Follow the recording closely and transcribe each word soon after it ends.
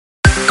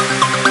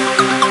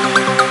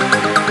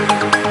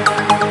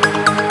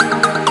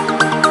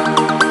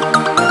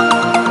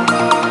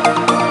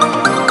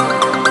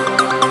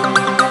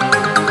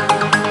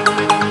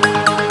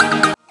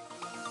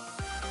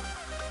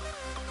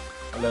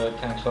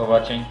for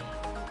watching.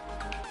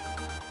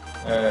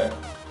 Uh,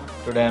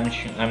 Today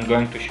I'm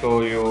going to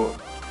show you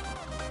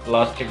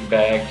plastic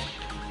bags.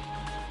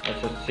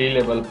 It's a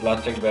sealable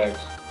plastic bags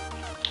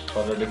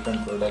for the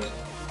different products.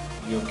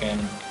 You can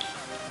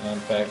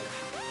pack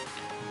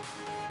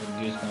with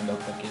this kind of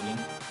packaging.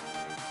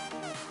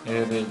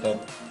 Here is the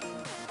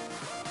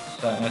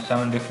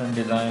 7 different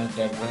designs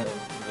that were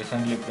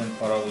recently printed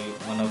for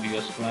one of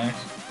US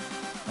clients,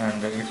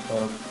 and it's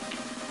for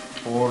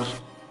 4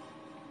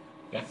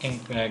 packing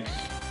bags.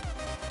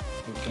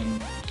 You can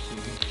see.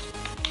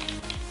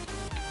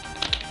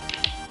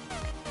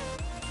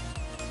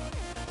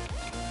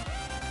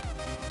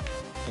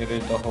 Here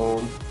is the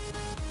hole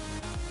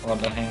for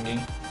the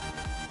hanging.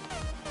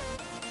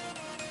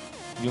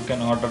 You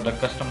can order the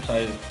custom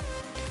size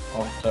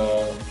of the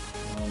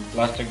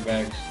plastic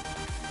bags.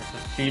 It's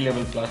a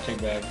sealable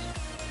plastic bags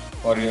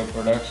for your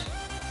products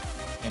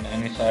in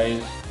any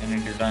size,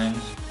 any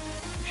designs.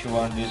 If you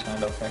want this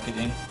kind of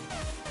packaging,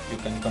 you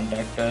can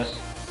contact us.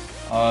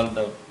 All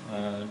the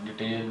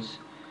details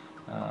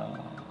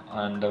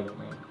and the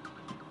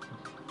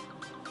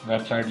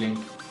website link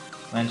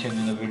mentioned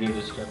in the video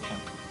description.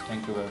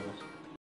 Thank you very much.